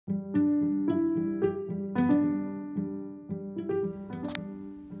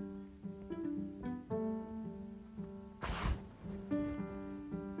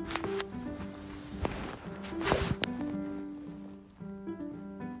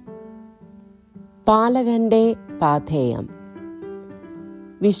പാലകന്റെ പാഥേയം.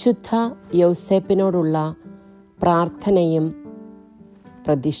 വിശുദ്ധ യൗസേപ്പിനോടുള്ള പ്രാർത്ഥനയും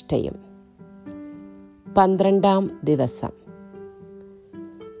പ്രതിഷ്ഠയും. 12-ാം ദിവസം.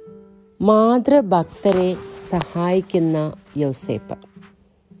 മാതൃഭക്തരെ സഹായിക്കുന്ന യൗസേപ്പ്.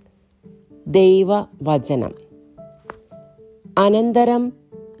 ദൈവവചനം. അനന്തരം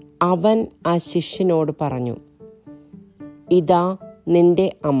അവൻ ആ ശിഷ്യനോട് പറഞ്ഞു, ഇതാ നിന്റെ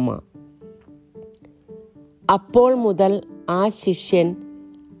അമ്മ. അപ്പോൾ മുതൽ ആ ശിഷ്യൻ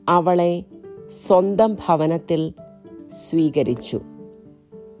അവളെ സ്വന്തം ഭവനത്തിൽ സ്വീകരിച്ചു.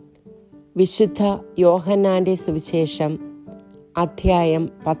 വിശുദ്ധ യോഹന്നാന്റെ സുവിശേഷം അധ്യായം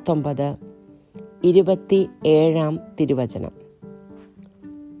 19, 27 തിരുവചനം.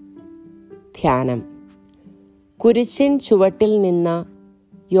 ധ്യാനം. കുരിശിൻ ചുവട്ടിൽ നിന്ന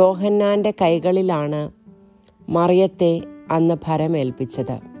യോഹന്നാന്റെ കൈകളിലാണ് മറിയത്തെ അന്ന്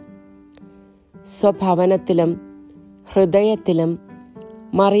ഭരമേൽപ്പിച്ചത്. സ്വഭവനത്തിലും ഹൃദയത്തിലും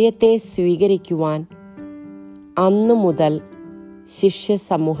മറിയത്തെ സ്വീകരിക്കുവാൻ അന്നു മുതൽ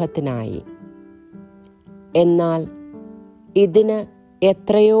ശിഷ്യസമൂഹത്തിനായി. എന്നാൽ ഇതിന്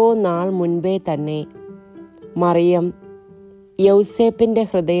എത്രയോ നാൾ മുൻപേ തന്നെ മറിയം യൗസേപ്പിൻ്റെ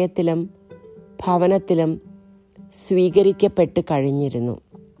ഹൃദയത്തിലും ഭവനത്തിലും സ്വീകരിക്കപ്പെട്ട് കഴിഞ്ഞിരുന്നു.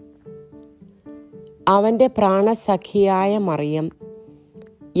 അവൻ്റെ പ്രാണസഖിയായ മറിയം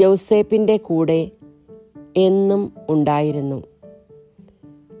യൗസേപ്പിൻ്റെ കൂടെ എന്നും ഉണ്ടായിരുന്നു.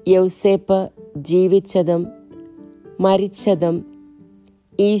 യൗസേപ്പ് ജീവിച്ചതും മരിച്ചതും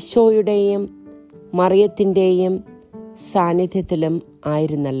ഈശോയുടെയും മറിയത്തിൻ്റെയും സാന്നിധ്യത്തിലും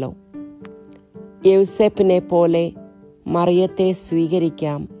ആയിരുന്നല്ലോ. യൗസേപ്പിനെ പോലെ മറിയത്തെ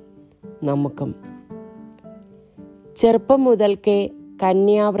സ്വീകരിക്കാം നമുക്കും. ചെറുപ്പം മുതൽക്കേ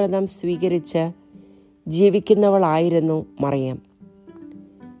കന്യാവ്രതം സ്വീകരിച്ച് ജീവിക്കുന്നവളായിരുന്നു മറിയം.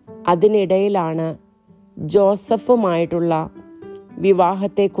 അതിനിടയിലാണ് ജോസഫുമായിട്ടുള്ള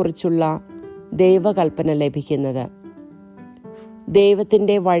വിവാഹത്തെക്കുറിച്ചുള്ള ദൈവകൽപ്പന ലഭിക്കുന്നത്.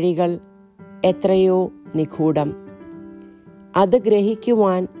 ദൈവത്തിൻ്റെ വഴികൾ എത്രയോ നിഗൂഢം. അത്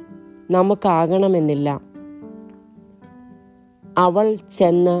ഗ്രഹിക്കുവാൻ നമുക്കാകണമെന്നില്ല. അവൾ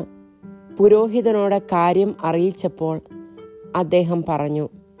ചെന്ന് പുരോഹിതനോട് കാര്യം അറിയിച്ചപ്പോൾ അദ്ദേഹം പറഞ്ഞു,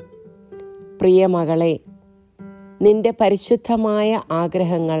 പ്രിയ മകളെ, നിന്റെ പരിശുദ്ധമായ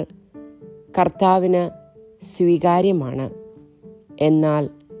ആഗ്രഹങ്ങൾ കർത്താവിന് സ്വീകാര്യമാണ്. എന്നാൽ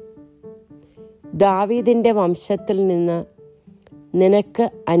ദാവീദിന്റെ വംശത്തിൽ നിന്ന് നിനക്ക്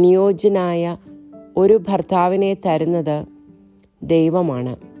അനുയോജ്യനായ ഒരു ഭർത്താവിനെ തരുന്നത്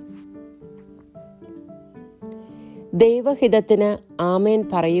ദൈവമാണ്. ദൈവഹിതത്തിന് ആമേൻ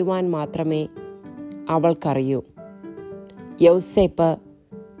പറയുവാൻ മാത്രമേ അവൾക്കറിയൂ. യൗസേപ്പ്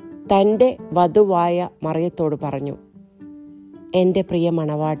തൻ്റെ വധുവായ മറിയത്തോട് പറഞ്ഞു, എൻ്റെ പ്രിയ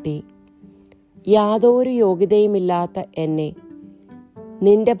മണവാട്ടി, യാതൊരു യോഗ്യതയുമില്ലാത്ത എന്നെ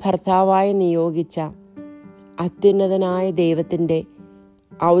നിന്റെ ഭർത്താവായി നിയോഗിച്ച അത്യുന്നതനായ ദൈവത്തിൻ്റെ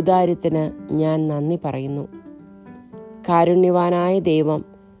ഔദാര്യത്തിന് ഞാൻ നന്ദി പറയുന്നു. കാരുണ്യവാനായ ദൈവം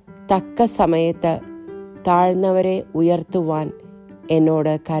തക്ക സമയത്ത് താഴ്ന്നവരെ ഉയർത്തുവാൻ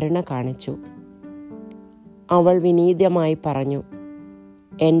എന്നോട് കരുണ കാണിച്ചു. അവൾ വിനീതമായി പറഞ്ഞു,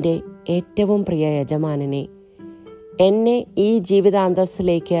 എൻ്റെ ഏറ്റവും പ്രിയ യജമാനനെ, എന്നെ ഈ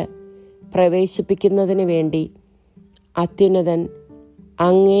ജീവിതാന്തസ്സിലേക്ക് പ്രവേശിപ്പിക്കുന്നതിന് വേണ്ടി അത്യുന്നതൻ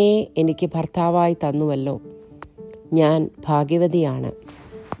അങ്ങയെ എനിക്ക് ഭർത്താവായി തന്നുവല്ലോ. ഞാൻ ഭാഗ്യവതിയാണ്.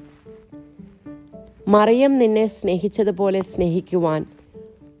 മറിയം നിന്നെ സ്നേഹിച്ചതുപോലെ സ്നേഹിക്കുവാൻ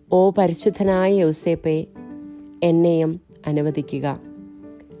ഓ പരിശുദ്ധനായ യൗസേപ്പേ എന്നെയും അനുവദിക്കുക.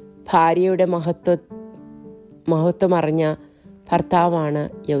 ഭാര്യയുടെ മഹത്വം അറിഞ്ഞ ഭർത്താവാണ്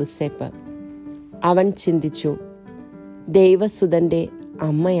യൗസേപ്പ്. അവൻ ചിന്തിച്ചു, ദൈവസുതന്റെ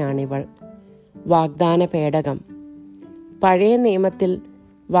അമ്മയാണിവൾ. വാഗ്ദാന പേടകം. പഴയ നിയമത്തിൽ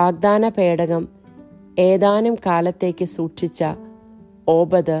വാഗ്ദാന പേടകം ഏതാനും കാലത്തേക്ക് സൂക്ഷിച്ച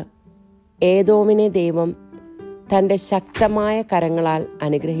ഓബദ് ഏദോമിനെ ദൈവം തൻ്റെ ശക്തമായ കരങ്ങളാൽ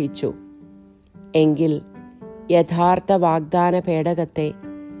അനുഗ്രഹിച്ചു. എങ്കിൽ യഥാർത്ഥ വാഗ്ദാന പേടകത്തെ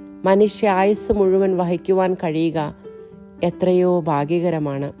മനുഷ്യായുസ് മുഴുവൻ വഹിക്കുവാൻ കഴിയുക എത്രയോ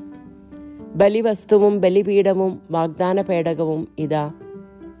ഭാഗ്യകരമാണ്. ബലിവസ്തുവും ബലിപീഠവും വാഗ്ദാന പേടകവും ഇതാ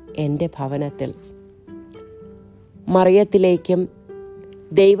എൻ്റെ ഭവനത്തിൽ. മറിയത്തിലേക്കും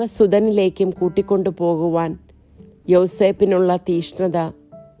ദൈവസുതനിലേക്കും കൂട്ടിക്കൊണ്ടു പോകുവാൻ യൗസേപ്പിനുള്ള തീഷ്ണത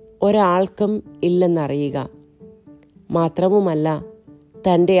ഒരാൾക്കും ഇല്ലെന്നറിയുക. മാത്രവുമല്ല,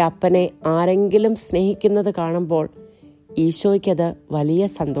 തൻ്റെ അപ്പനെ ആരെങ്കിലും സ്നേഹിക്കുന്നത് കാണുമ്പോൾ ഈശോയ്ക്കത് വലിയ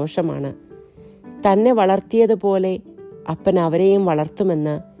സന്തോഷമാണ്. തന്നെ വളർത്തിയതുപോലെ അപ്പൻ അവരെയും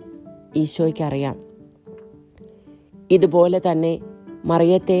വളർത്തുമെന്ന് ഈശോയ്ക്കറിയാം. ഇതുപോലെ തന്നെ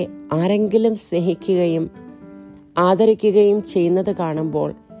മറിയത്തെ ആരെങ്കിലും സ്നേഹിക്കുകയും ആദരിക്കുകയും ചെയ്യുന്നത് കാണുമ്പോൾ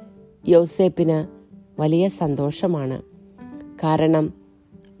യോസേപ്പിന് വലിയ സന്തോഷമാണ്. കാരണം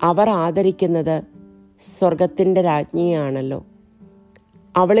അവർ ആദരിക്കുന്നത് സ്വർഗത്തിൻ്റെ രാജ്ഞിയാണല്ലോ.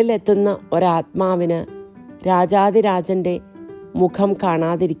 അവളിലെത്തുന്ന ഒരാത്മാവിന് രാജാതിരാജൻ്റെ മുഖം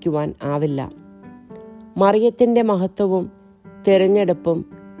കാണാതിരിക്കുവാൻ ആവില്ല. മറിയത്തിൻ്റെ മഹത്വവും തിരഞ്ഞെടുപ്പും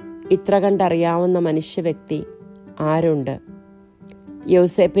ഇത്ര കണ്ടറിയാവുന്ന മനുഷ്യവ്യക്തി ആരുണ്ട്?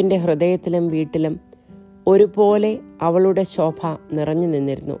 യോസേപ്പിൻ്റെ ഹൃദയത്തിലും വീട്ടിലും ഒരുപോലെ അവളുടെ ശോഭ നിറഞ്ഞു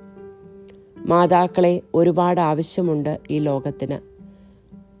നിന്നിരുന്നു. മാതാക്കളെ ഒരുപാട് ആവശ്യമുണ്ട് ഈ ലോകത്തിന്.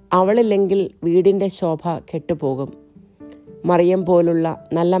 അവളില്ലെങ്കിൽ വീടിൻ്റെ ശോഭ കെട്ടുപോകും. മറിയം പോലുള്ള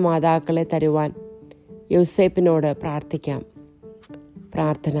നല്ല മാതാക്കളെ തരുവാൻ യോസേപ്പിനോട് പ്രാർത്ഥിക്കാം.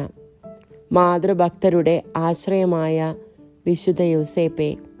 പ്രാർത്ഥന. മാതൃഭക്തരുടെ ആശ്രയമായ വിശുദ്ധ യോസേപ്പേ,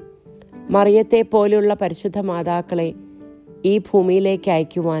 മറിയത്തെ പോലുള്ള പരിശുദ്ധ മാതാക്കളെ ഈ ഭൂമിയിലേക്ക്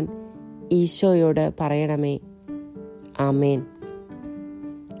അയക്കുവാൻ ഈശോയോട് പറയണമേ. ആമേൻ.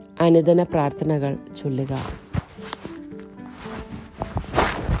 അനുദിന പ്രാർത്ഥനകൾ ചൊല്ലുക.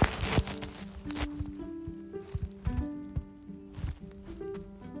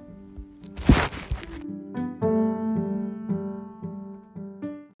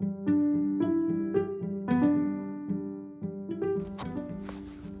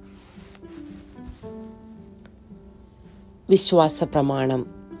 വിശ്വാസ പ്രമാണം.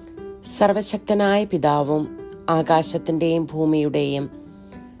 സർവശക്തനായ പിതാവും ആകാശത്തിൻ്റെയും ഭൂമിയുടെയും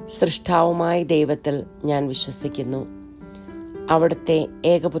സൃഷ്ടാവുമായ ദൈവത്തിൽ ഞാൻ വിശ്വസിക്കുന്നു. അവിടുത്തെ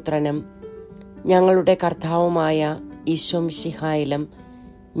ഏകപുത്രനും ഞങ്ങളുടെ കർത്താവുമായ ഈശോ മിശിഹായിലും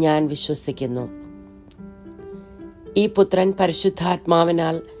ഞാൻ വിശ്വസിക്കുന്നു. ഈ പുത്രൻ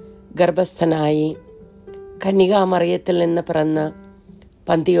പരിശുദ്ധാത്മാവിനാൽ ഗർഭസ്ഥനായി കന്യകാമറിയത്തിൽ നിന്ന് പിറന്ന്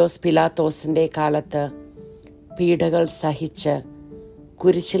പന്തിയോസ് പിലാത്തോസിന്റെ കാലത്ത് പീഡകൾ സഹിച്ച്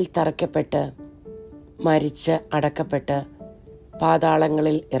കുരിശിൽ തറയ്ക്കപ്പെട്ട് മരിച്ച് അടക്കപ്പെട്ട്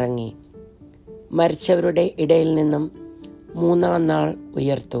പാതാളങ്ങളിൽ ഇറങ്ങി. മരിച്ചവരുടെ ഇടയിൽ നിന്നും മൂന്നാം നാൾ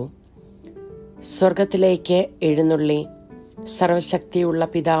ഉയർത്തു. സ്വർഗത്തിലേക്ക് എഴുന്നള്ളി സർവശക്തിയുള്ള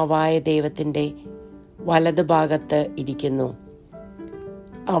പിതാവായ ദൈവത്തിൻ്റെ വലതുഭാഗത്ത് ഇരിക്കുന്നു.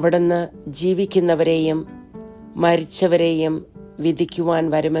 അവിടുന്ന് ജീവിക്കുന്നവരെയും മരിച്ചവരെയും വിധിക്കുവാൻ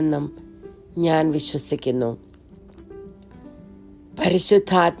വരുമെന്നും ഞാൻ വിശ്വസിക്കുന്നു.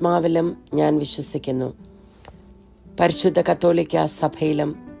 പരിശുദ്ധാത്മാവിലും ഞാൻ വിശ്വസിക്കുന്നു. പരിശുദ്ധ കത്തോലിക്ക സഭയിലും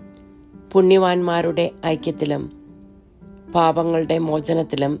പുണ്യവാന്മാരുടെ ഐക്യത്തിലും പാപങ്ങളുടെ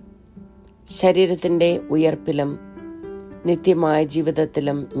മോചനത്തിലും ശരീരത്തിൻ്റെ ഉയർപ്പിലും നിത്യമായ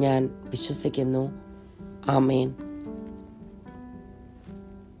ജീവിതത്തിലും ഞാൻ വിശ്വസിക്കുന്നു. ആമേൻ.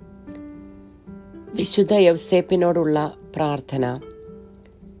 വിശുദ്ധ യൗസേപ്പിനോടുള്ള പ്രാർത്ഥന.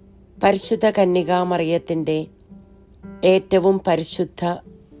 പരിശുദ്ധ കന്യകാമറിയത്തിൻ്റെ ഏറ്റവും പരിശുദ്ധ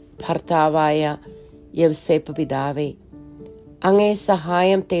ഭർത്താവായ യൗസേപ്പ് പിതാവേ, അങ്ങേ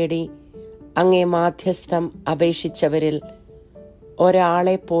സഹായം തേടി അങ്ങേ മാധ്യസ്ഥം അപേക്ഷിച്ചവരിൽ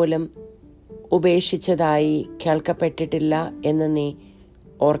ഒരാളെ പോലും ഉപേക്ഷിച്ചതായി കേൾക്കപ്പെട്ടിട്ടില്ല എന്ന് നീ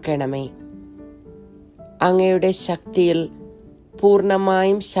ഓർക്കണമേ. അങ്ങയുടെ ശക്തിയിൽ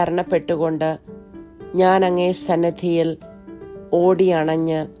പൂർണ്ണമായും ശരണപ്പെട്ടുകൊണ്ട് ഞാൻ അങ്ങേ സന്നിധിയിൽ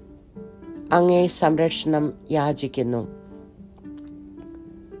ഓടിയണഞ്ഞ് അങ്ങേ സംരക്ഷണം യാചിക്കുന്നു.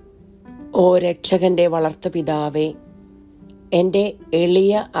 ഓ രക്ഷകന്റെ വളർത്തുപിതാവേ, എൻ്റെ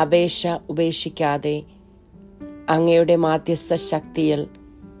എളിയ അപേക്ഷ ഉപേക്ഷിക്കാതെ അങ്ങയുടെ മാധ്യസ്ഥ ശക്തിയിൽ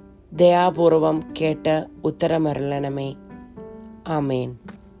ദയാപൂർവം കേട്ട് ഉത്തരമരുളണമേ. ആമേൻ.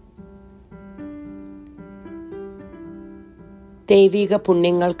 ദൈവിക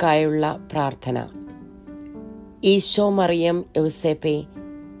പുണ്യങ്ങൾക്കായുള്ള പ്രാർത്ഥന. ഈശോ മറിയം യൗസേപ്പേ,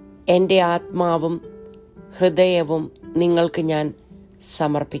 എൻ്റെ ആത്മാവും ഹൃദയവും നിങ്ങൾക്ക് ഞാൻ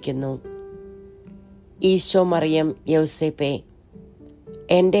സമർപ്പിക്കുന്നു. ഈശോ മറിയം യൗസേപ്പേ,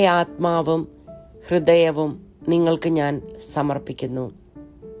 എൻ്റെ ആത്മാവും ഹൃദയവും നിങ്ങൾക്ക് ഞാൻ സമർപ്പിക്കുന്നു.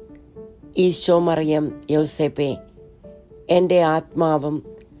 ഈശോ മറിയം യൗസേപ്പേ, എൻ്റെ ആത്മാവും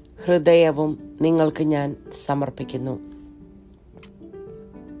ഹൃദയവും നിങ്ങൾക്ക് ഞാൻ സമർപ്പിക്കുന്നു.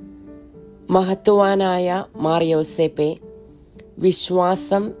 മഹത്വാനായ മാർ യൗസേപ്പേ,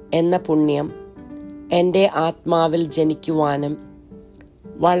 വിശ്വാസം എന്ന പുണ്യം എൻ്റെ ആത്മാവിൽ ജനിക്കുവാനും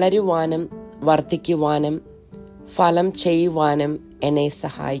വളരുവാനും വർദ്ധിക്കുവാനും ഫലം ചെയ്യുവാനും എന്നെ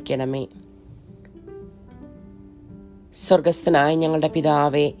സഹായിക്കണമേ. സ്വർഗസ്ഥനായ ഞങ്ങളുടെ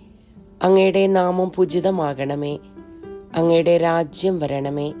പിതാവേ, അങ്ങയുടെ നാമം പൂജിതമാകണമേ. അങ്ങയുടെ രാജ്യം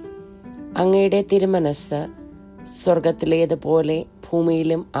വരണമേ. അങ്ങയുടെ തിരുമനസ് സ്വർഗത്തിലേതുപോലെ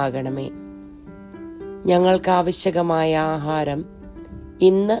ഭൂമിയിലും ആകണമേ. ഞങ്ങൾക്ക് ആവശ്യകമായ ആഹാരം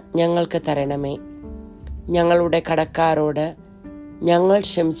ഇന്ന് ഞങ്ങൾക്ക് തരണമേ. ഞങ്ങളുടെ കടക്കാരോട് ഞങ്ങൾ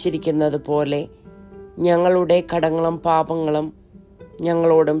ക്ഷമിച്ചിരിക്കുന്നത് പോലെ ഞങ്ങളുടെ കടങ്ങളും പാപങ്ങളും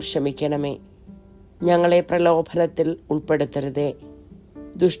ഞങ്ങളോടും ക്ഷമിക്കണമേ. ഞങ്ങളെ പ്രലോഭനത്തിൽ ഉൾപ്പെടുത്തരുതേ,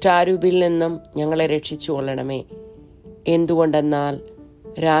 ദുഷ്ടാരൂപിയിൽ നിന്നും ഞങ്ങളെ രക്ഷിച്ചുകൊള്ളണമേ. എന്തുകൊണ്ടെന്നാൽ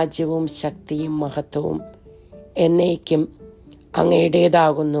രാജ്യവും ശക്തിയും മഹത്വവും എന്നേക്കും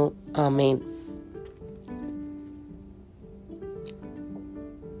അങ്ങയുടേതാകുന്നു. ആമേൻ.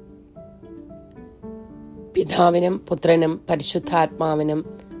 പിതാവിനും പുത്രനും പരിശുദ്ധാത്മാവിനും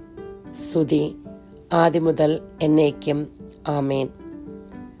സ്തുതി, ആദിമുതൽ എന്നേക്കും. ആമേൻ.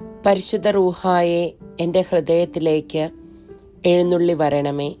 പരിശുദ്ധ റൂഹായെ എൻ്റെ ഹൃദയത്തിലേക്ക് എഴുന്നള്ളി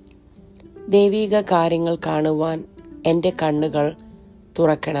വരണമേ. ദൈവിക കാര്യങ്ങൾ കാണുവാൻ എൻ്റെ കണ്ണുകൾ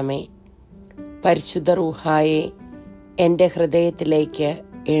തുറക്കണമേ. പരിശുദ്ധ റൂഹായെ എൻ്റെ ഹൃദയത്തിലേക്ക്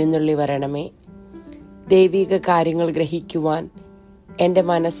എഴുന്നള്ളി വരണമേ. ദൈവിക കാര്യങ്ങൾ ഗ്രഹിക്കുവാൻ എൻ്റെ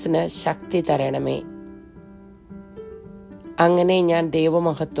മനസ്സിന് ശക്തി തരണമേ. അങ്ങനെ ഞാൻ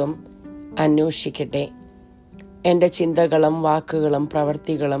ദൈവമഹത്വം അന്വേഷിക്കട്ടെ. എൻ്റെ ചിന്തകളും വാക്കുകളും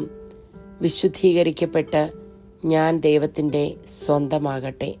പ്രവൃത്തികളും വിശുദ്ധീകരിക്കപ്പെട്ട് ഞാൻ ദൈവത്തിൻ്റെ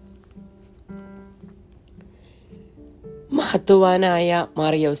സ്വന്തമാകട്ടെ. മഹത്വവാനായ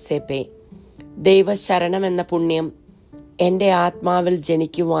മാർ യൗസേപ്പേ, ദൈവശരണം എന്ന പുണ്യം എൻ്റെ ആത്മാവിൽ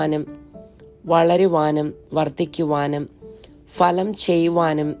ജനിക്കുവാനും വളരുവാനും വർദ്ധിക്കുവാനും ഫലം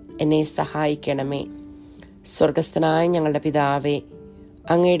ചെയ്യുവാനും എന്നെ സഹായിക്കണമേ. സ്വർഗസ്ഥനായ ഞങ്ങളുടെ പിതാവേ,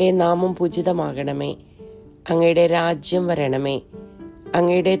 അങ്ങയുടെ നാമം പൂജിതമാകണമേ. അങ്ങയുടെ രാജ്യം വരണമേ.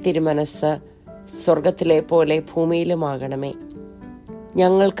 അങ്ങയുടെ തിരുമനസ് സ്വർഗത്തിലെ പോലെ ഭൂമിയിലുമാകണമേ.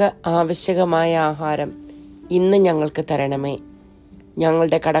 ഞങ്ങൾക്ക് ആവശ്യകമായ ആഹാരം ഇന്ന് ഞങ്ങൾക്ക് തരണമേ.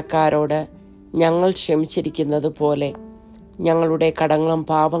 ഞങ്ങളുടെ കടക്കാരോട് ഞങ്ങൾ ക്ഷമിച്ചിരിക്കുന്നത് പോലെ ഞങ്ങളുടെ കടങ്ങളും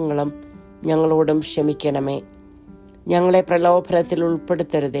പാപങ്ങളും ഞങ്ങളോടും ക്ഷമിക്കണമേ. ഞങ്ങളെ പ്രലോഭനത്തിൽ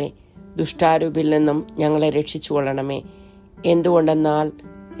ഉൾപ്പെടുത്തരുതേ, ദുഷ്ടാരൂപിൽ നിന്നും ഞങ്ങളെ രക്ഷിച്ചുകൊള്ളണമേ. എന്തുകൊണ്ടെന്നാൽ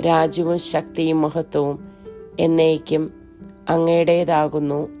രാജ്യവും ശക്തിയും മഹത്വവും എന്നേക്കും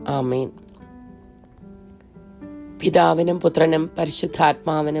അങ്ങയുടേതാകുന്നു. ആമേൻ. പിതാവിനും പുത്രനും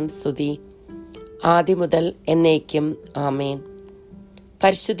പരിശുദ്ധാത്മാവിനും സ്തുതി, ആദിമുതൽ എന്നേക്കും. ആമേൻ.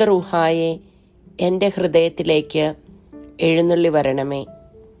 പരിശുദ്ധ റൂഹായെ എൻ്റെ ഹൃദയത്തിലേക്ക് എഴുന്നള്ളി വരണമേ.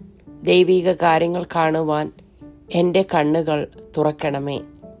 ദൈവിക കാര്യങ്ങൾ കാണുവാൻ എൻ്റെ കണ്ണുകൾ തുറക്കണമേ.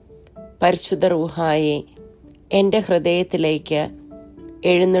 പരിശുദ്ധ റൂഹായെ എൻ്റെ ഹൃദയത്തിലേക്ക്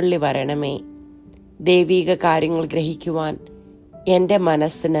എഴുന്നള്ളി വരണമേ. ദൈവിക കാര്യങ്ങൾ ഗ്രഹിക്കുവാൻ എൻ്റെ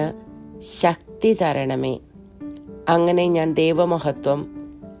മനസ്സിന് ശക്തി തരണമേ. അങ്ങനെ ഞാൻ ദൈവമഹത്വം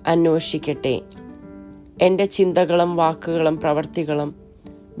അന്വേഷിക്കട്ടെ. എൻ്റെ ചിന്തകളും വാക്കുകളും പ്രവൃത്തികളും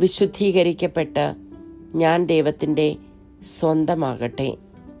വിശുദ്ധീകരിക്കപ്പെട്ട് ഞാൻ ദൈവത്തിൻ്റെ സ്വന്തമാകട്ടെ.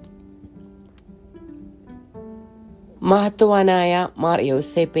 മഹത്വവാനായ മാർ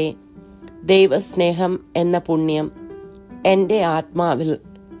യൗസേപ്പേ, ദൈവസ്നേഹം എന്ന പുണ്യം എൻ്റെ ആത്മാവിൽ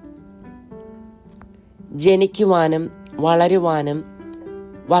ജനിക്കുവാനും വളരുവാനും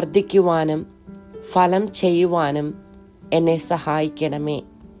വർദ്ധിക്കുവാനും ഫലം ചെയ്യുവാനും എന്നെ സഹായിക്കണമേ.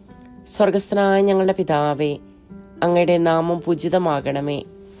 സ്വർഗസ്ഥനായ ഞങ്ങളുടെ പിതാവേ, അങ്ങയുടെ നാമം പൂജിതമാകണമേ.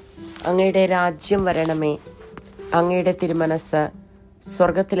 അങ്ങയുടെ രാജ്യം വരണമേ. അങ്ങയുടെ തിരുമനസ്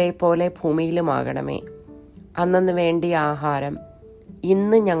സ്വർഗത്തിലെ പോലെ ഭൂമിയിലുമാകണമേ. അന്നന്ന് വേണ്ടിയ ആഹാരം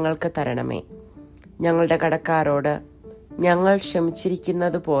ഇന്ന് ഞങ്ങൾക്ക് തരണമേ. ഞങ്ങളുടെ കടക്കാരോട് ഞങ്ങൾ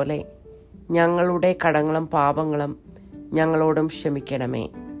ക്ഷമിച്ചിരിക്കുന്നത് പോലെ ഞങ്ങളുടെ കടങ്ങളും പാപങ്ങളും ഞങ്ങളോടും ക്ഷമിക്കണമേ.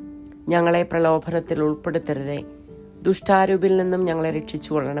 ഞങ്ങളെ പ്രലോഭനത്തിൽ ഉൾപ്പെടുത്തരുതേ, ദുഷ്ടാരൂപിൽ നിന്നും ഞങ്ങളെ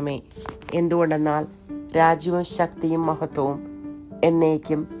രക്ഷിച്ചുകൊള്ളണമേ. എന്തുകൊണ്ടെന്നാൽ രാജ്യവും ശക്തിയും മഹത്വവും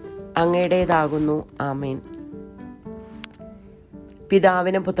എന്നേക്കും അങ്ങയുടേതാകുന്നു. ആമേൻ.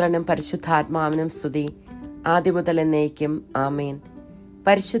 പിതാവിനും പുത്രനും പരിശുദ്ധാത്മാവിനും സ്തുതി, ആദിമുതൽ എന്നേക്കും. ആമേൻ.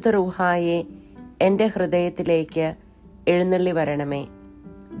 പരിശുദ്ധ റൂഹായെ എൻ്റെ ഹൃദയത്തിലേക്ക് എഴുന്നള്ളി വരണമേ.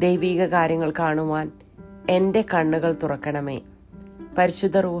 ദൈവിക കാര്യങ്ങൾ കാണുവാൻ എൻ്റെ കണ്ണുകൾ തുറക്കണമേ.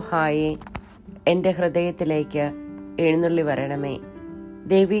 പരിശുദ്ധ റൂഹായെ എൻ്റെ ഹൃദയത്തിലേക്ക് എഴുന്നള്ളി വരണമേ.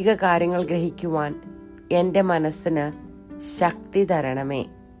 ദൈവിക കാര്യങ്ങൾ ഗ്രഹിക്കുവാൻ എൻ്റെ മനസ്സിന് ശക്തി തരണമേ.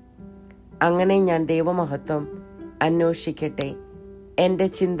 അങ്ങനെ ഞാൻ ദൈവമഹത്വം അന്വേഷിക്കട്ടെ. എൻ്റെ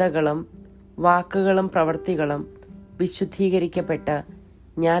ചിന്തകളും വാക്കുകളും പ്രവൃത്തികളും വിശുദ്ധീകരിക്കപ്പെട്ട്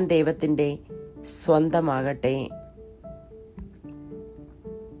ഞാൻ ദൈവത്തിൻ്റെ സ്വന്തമാകട്ടെ.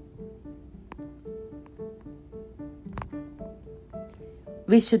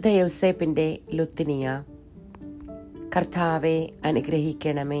 വിശുദ്ധ യൗസേപ്പിൻ്റെ ലുത്തിനിയ. കർത്താവെ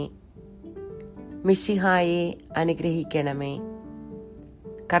അനുഗ്രഹിക്കണമേ. മിശിഹായെ അനുഗ്രഹിക്കണമേ.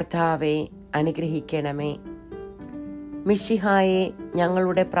 കർത്താവെ അനുഗ്രഹിക്കണമേ. മിശിഹായെ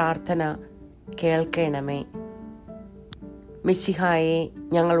ഞങ്ങളുടെ പ്രാർത്ഥന കേൾക്കണമേ. മിശിഹായെ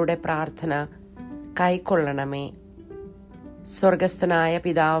ഞങ്ങളുടെ പ്രാർത്ഥന കൈക്കൊള്ളണമേ. സ്വർഗസ്ഥനായ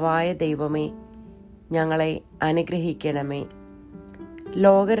പിതാവായ ദൈവമേ, ഞങ്ങളെ അനുഗ്രഹിക്കണമേ.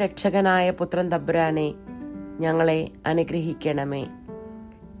 ലോകരക്ഷകനായ പുത്രൻ തമ്പുരാനെ, ഞങ്ങളെ അനുഗ്രഹിക്കണമേ.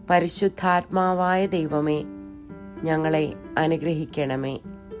 പരിശുദ്ധാത്മാവായ ദൈവമേ, ഞങ്ങളെ അനുഗ്രഹിക്കണമേ.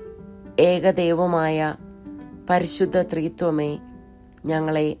 ഏകദൈവമായ പരിശുദ്ധ ത്രിത്വമേ,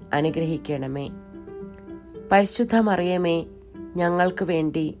 ഞങ്ങളെ അനുഗ്രഹിക്കണമേ. പരിശുദ്ധ മറിയമേ, ഞങ്ങൾക്ക്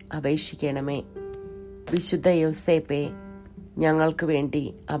വേണ്ടി അപേക്ഷിക്കണമേ. വിശുദ്ധ യൗസേപ്പേ, ഞങ്ങൾക്ക്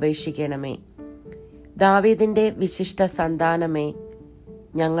വേണ്ടി അപേക്ഷിക്കണമേ. ദാവീദിന്റെ വിശിഷ്ട സന്താനമേ,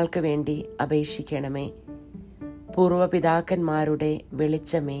 ഞങ്ങൾക്ക് വേണ്ടി അപേക്ഷിക്കണമേ. പൂർവപിതാക്കന്മാരുടെ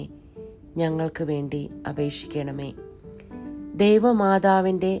വെളിച്ചമേ, ഞങ്ങൾക്ക് വേണ്ടി അപേക്ഷിക്കണമേ.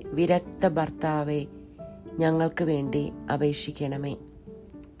 ദൈവമാതാവിന്റെ വിരക്ത ഭർത്താവേ, ഞങ്ങൾക്ക് വേണ്ടി അപേക്ഷിക്കണമേ.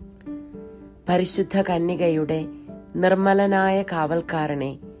 പരിശുദ്ധ കന്യകയുടെ നിർമ്മലനായ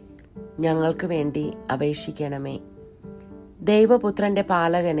കാവൽക്കാരനെ, ഞങ്ങൾക്ക് വേണ്ടി അപേക്ഷിക്കണമേ. ദൈവപുത്രന്റെ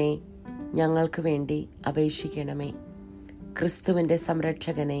പാലകനെ, ഞങ്ങൾക്ക് വേണ്ടി അപേക്ഷിക്കണമേ. ക്രിസ്തുവിന്റെ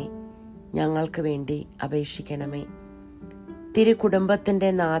സംരക്ഷകനെ, ഞങ്ങൾക്ക് വേണ്ടി അപേക്ഷിക്കണമേ.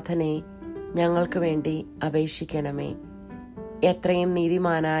 തിരുകുടുംബത്തിന്റെ നാഥനെ, ഞങ്ങൾക്ക് വേണ്ടി അപേക്ഷിക്കണമേ. എത്രയും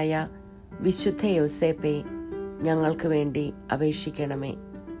നീതിമാനായ വിശുദ്ധ യൗസേപ്പേ, ഞങ്ങൾക്ക് വേണ്ടി അപേക്ഷിക്കണമേ.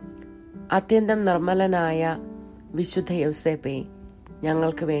 അത്യന്തം നിർമ്മലനായ വിശുദ്ധ യൗസേപ്പേ,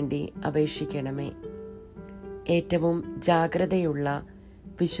 ഞങ്ങൾക്ക് വേണ്ടി അപേക്ഷിക്കണമേ. ഏറ്റവും ജാഗ്രതയുള്ള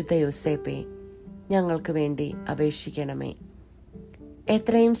വിശുദ്ധ യൗസേപ്പേ, ഞങ്ങൾക്ക് വേണ്ടി അപേക്ഷിക്കണമേ.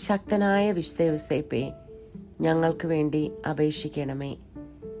 എത്രയും ശക്തനായ വിശുദ്ധ യൗസേപ്പേ, ഞങ്ങൾക്ക് വേണ്ടി അപേക്ഷിക്കണമേ.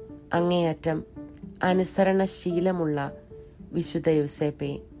 അങ്ങേയറ്റം അനുസരണശീലമുള്ള വിശുദ്ധ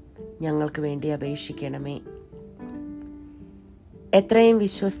യൗസേപ്പേ, ഞങ്ങൾക്ക് വേണ്ടി അപേക്ഷിക്കണമേ. എത്രയും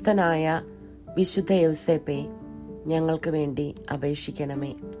വിശ്വസ്തനായ വിശുദ്ധ യൗസേപ്പേ, ഞങ്ങൾക്ക് വേണ്ടി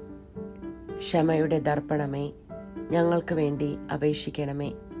അപേക്ഷിക്കണമേ. ക്ഷമയുടെ ദർപ്പണമേ, ഞങ്ങൾക്ക് വേണ്ടി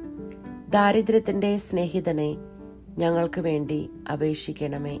അപേക്ഷിക്കണമേ. ദാരിദ്ര്യത്തിന്റെ സ്നേഹിതനെ, ഞങ്ങൾക്ക് വേണ്ടി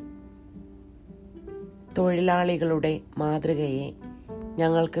അപേക്ഷിക്കണമേ. തൊഴിലാളികളുടെ മാതൃകയെ,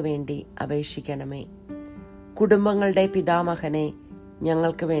 ഞങ്ങൾക്ക് വേണ്ടി അപേക്ഷിക്കണമേ. കുടുംബങ്ങളുടെ പിതാമഹനെ,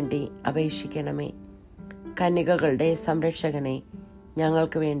 ഞങ്ങൾക്ക് വേണ്ടി അപേക്ഷിക്കണമേ. കന്യകകളുടെ സംരക്ഷകനെ,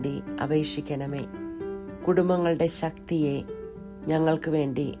 ഞങ്ങൾക്ക് വേണ്ടി അപേക്ഷിക്കണമേ. കുടുംബങ്ങളുടെ ശക്തിയെ, ഞങ്ങൾക്ക്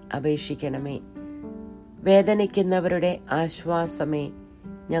വേണ്ടി അപേക്ഷിക്കണമേ. വേദനിക്കുന്നവരുടെ ആശ്വാസമേ,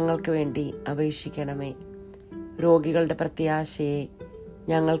 ഞങ്ങൾക്ക് വേണ്ടി അപേക്ഷിക്കണമേ. രോഗികളുടെ പ്രത്യാശയെ,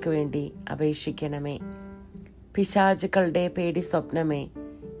 ഞങ്ങൾക്ക് വേണ്ടി അപേക്ഷിക്കണമേ. പിശാചുക്കളുടെ പേടി സ്വപ്നമേ,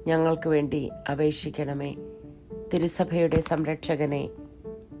 ഞങ്ങൾക്ക് വേണ്ടി അപേക്ഷിക്കണമേ. തിരുസഭയുടെ സംരക്ഷകനെ,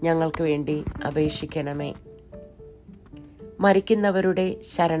 ഞങ്ങൾക്ക് വേണ്ടി അപേക്ഷിക്കണമേ. മരിക്കുന്നവരുടെ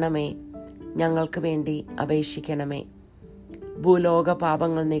ശരണമേ, ഞങ്ങൾക്ക് വേണ്ടി അപേക്ഷിക്കണമേ. ഭൂലോക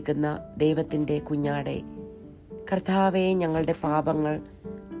പാപങ്ങൾ നീക്കുന്ന ദൈവത്തിന്റെ കുഞ്ഞാടെ, കർത്താവേ, ഞങ്ങളുടെ പാപങ്ങൾ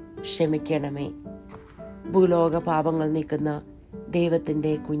ക്ഷമിക്കണമേ. ഭൂലോക പാപങ്ങൾ നീക്കുന്ന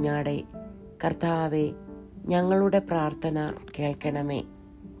ദൈവത്തിന്റെ കുഞ്ഞാടെ, കർത്താവേ, ഞങ്ങളുടെ പ്രാർത്ഥന കേൾക്കണമേ.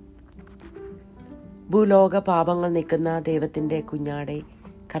 ഭൂലോക പാപങ്ങൾ നീക്കുന്ന ദൈവത്തിന്റെ കുഞ്ഞാടെ,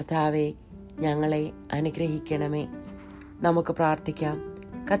 കർത്താവേ, ഞങ്ങളെ അനുഗ്രഹിക്കണമേ. നമുക്ക് പ്രാർത്ഥിക്കാം.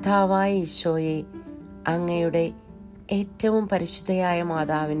 കർത്താവായ ഈശോയെ, അങ്ങയുടെ ഏറ്റവും പരിശുദ്ധയായ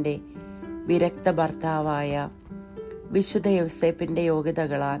മാതാവിന്റെ വിരക്ത ഭർത്താവായ വിശുദ്ധ യൗസേപ്പിന്റെ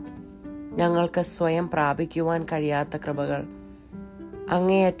യോഗ്യതകളാൽ ഞങ്ങൾക്ക് സ്വയം പ്രാപിക്കുവാൻ കഴിയാത്ത കൃപകൾ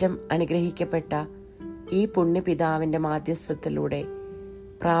അങ്ങേയറ്റം അനുഗ്രഹിക്കപ്പെട്ട ഈ പുണ്യപിതാവിന്റെ മാധ്യസ്ഥത്തിലൂടെ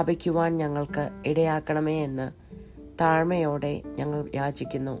പ്രാപിക്കുവാൻ ഞങ്ങൾക്ക് ഇടയാക്കണമേ എന്ന് താഴ്മയോടെ ഞങ്ങൾ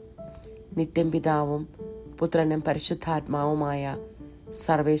യാചിക്കുന്നു. നിത്യം പിതാവും പുത്രനും പരിശുദ്ധാത്മാവുമായ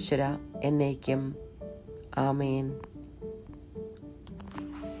സർവേശ്വര എന്നേക്കും. ആമേൻ.